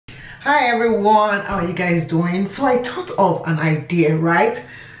Hi everyone, how are you guys doing? So I thought of an idea, right?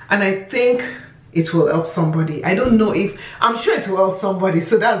 And I think it will help somebody. I don't know if, I'm sure it will help somebody,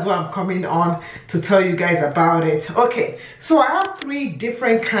 so that's why I'm coming on to tell you guys about it. Okay, so I have 3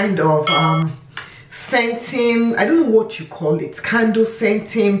 different kind of scenting, I don't know what you call it, candle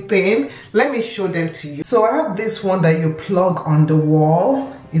scenting thing. Let me show them to you. So I have this one that you plug on the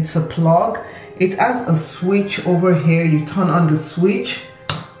wall. It's a plug. It has a switch over here. You turn on the switch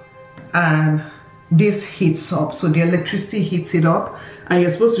and this heats up, so the electricity heats it up, and you're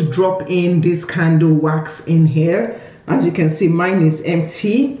supposed to drop in this candle wax in here. As you can see, mine is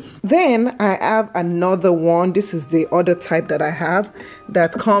empty. Then I have another one. This is the other type that I have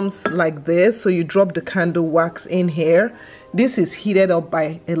that comes like this. So you drop the candle wax in here. This is heated up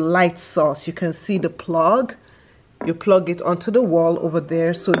by a light source. You can see the plug. You plug it onto the wall over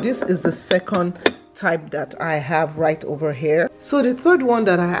there. So this is the second type that I have right over here. So the third one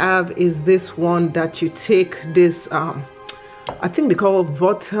that I have is this one that you take this I think they call it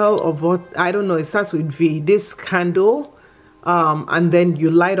Votel or I don't know, it starts with V, this candle, and then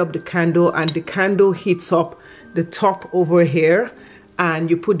you light up the candle and the candle heats up the top over here, and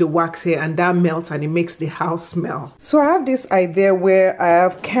you put the wax here and that melts and it makes the house smell. So I have this idea where I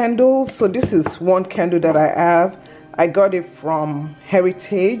have candles. So this is one candle that I have. I got it from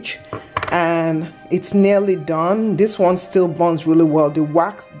Heritage and it's nearly done. This one still burns really well. The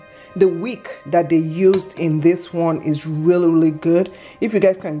wax, the wick that they used in this one is really good. If you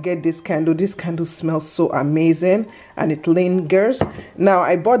guys can get this candle smells so amazing and it lingers. Now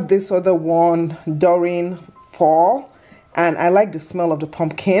I bought this other one during fall and I like the smell of the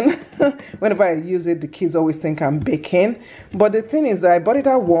pumpkin. Whenever I use it, the kids always think I'm baking. But the thing is that I bought it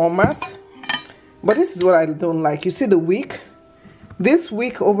at Walmart. But this is what I don't like. You see the wick? This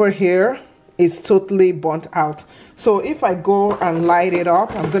wick over here is totally burnt out. So if I go and light it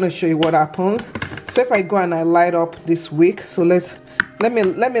up, I'm going to show you what happens. So if I go and I light up this wick, so let me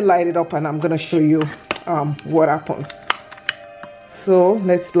light it up and I'm going to show you what happens. So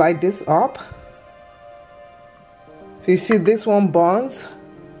let's light this up. So you see this one burns.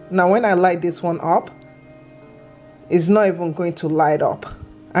 Now when I light this one up, it's not even going to light up.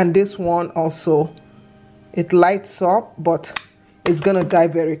 And this one also, it lights up, but it's gonna die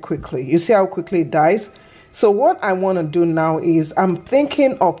very quickly. You see how quickly it dies? So what I want to do now is I'm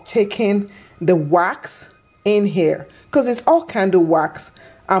thinking of taking the wax in here, because it's all candle wax,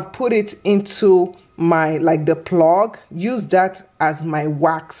 and put it into my, like the plug, use that as my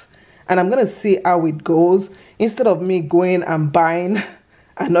wax, and I'm gonna see how it goes, instead of me going and buying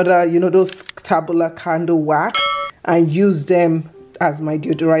another, you know, those tabular candle wax and use them as my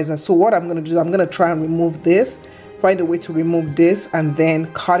deodorizer. So what I'm gonna do is I'm gonna try and remove this, find a way to remove this, and then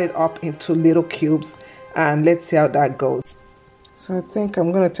cut it up into little cubes, and let's see how that goes. So I think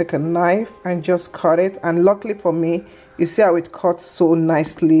I'm gonna take a knife and just cut it, and luckily for me, you see how it cuts so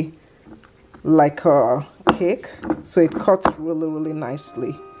nicely like a cake. So it cuts really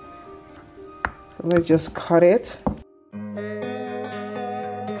nicely. So let's just cut it.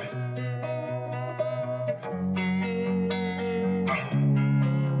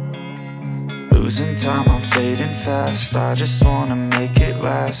 Losing time, I'm fading fast. I just wanna make it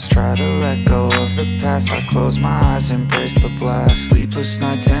last. Try to let go of the past. I close my eyes, embrace the blast. Sleepless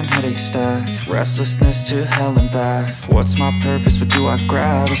nights and headaches stack. Restlessness to hell and back. What's my purpose? What do I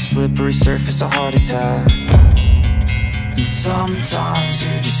grab? A slippery surface, a heart attack. And sometimes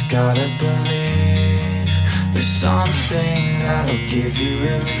you just gotta believe there's something that'll give you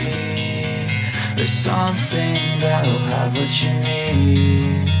relief. There's something that'll have what you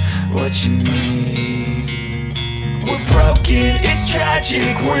need. What you need. We're broken, it's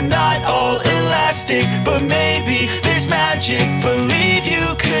tragic. We're not all elastic, but maybe there's magic. Believe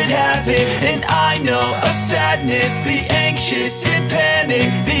you could have it. And I know of sadness, the anxious and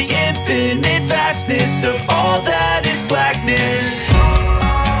panic, the infinite vastness of all that is blackness.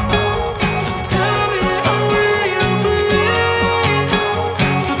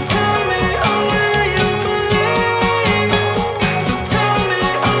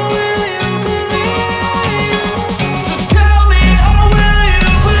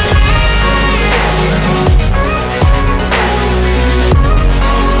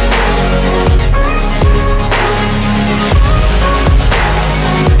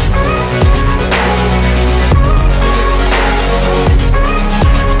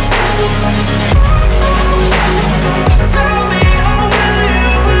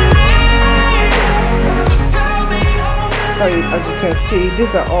 As you can see,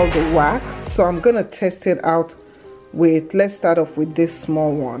 these are all the wax, so I'm gonna test it out with, let's start off with this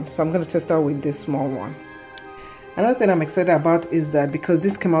small one. So I'm gonna test out with this small one. Another thing I'm excited about is that because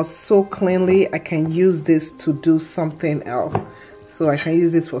this came out so cleanly, I can use this to do something else. So I can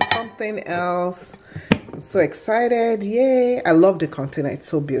use this for something else. I'm so excited. Yay. I love the container. It's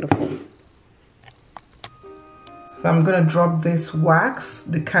so beautiful. So I'm going to drop this wax,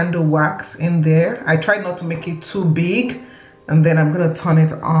 the candle wax in there. I tried not to make it too big. And then I'm going to turn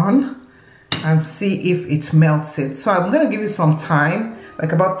it on and see if it melts it. So I'm going to give you some time,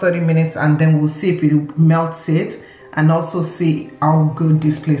 like about 30 minutes, and then we'll see if it melts it and also see how good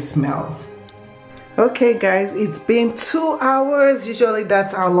this place smells. Okay guys, it's been 2 hours. Usually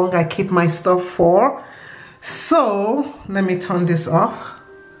that's how long I keep my stuff for. So let me turn this off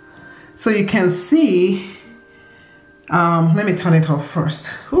so you can see. Let me turn it off first.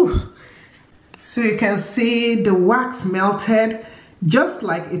 Whew. So you can see the wax melted just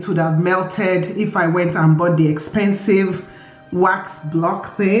like it would have melted if I went and bought the expensive wax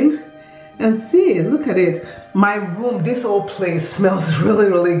block thing. And see, look at it. My room, this whole place smells really,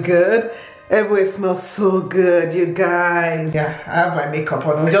 really good. Everywhere smells so good, you guys. Yeah, I have my makeup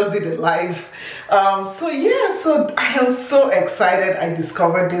on. We just did it live. So yeah, so I am so excited. I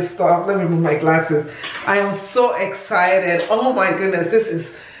discovered this stuff. Let me move my glasses. I am so excited. Oh my goodness,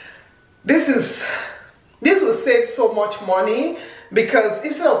 this will save so much money, because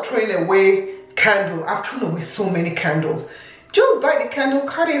instead of throwing away candle, I've thrown away so many candles. Just buy the candle,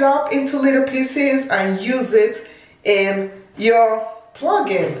 cut it up into little pieces and use it in your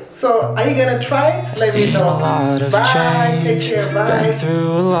plug-in. So are you gonna try it? Let me know. Bye. Take care. Bye. Been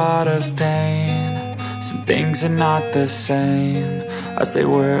through a lot of pain. Some things are not the same as they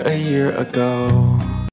were a year ago.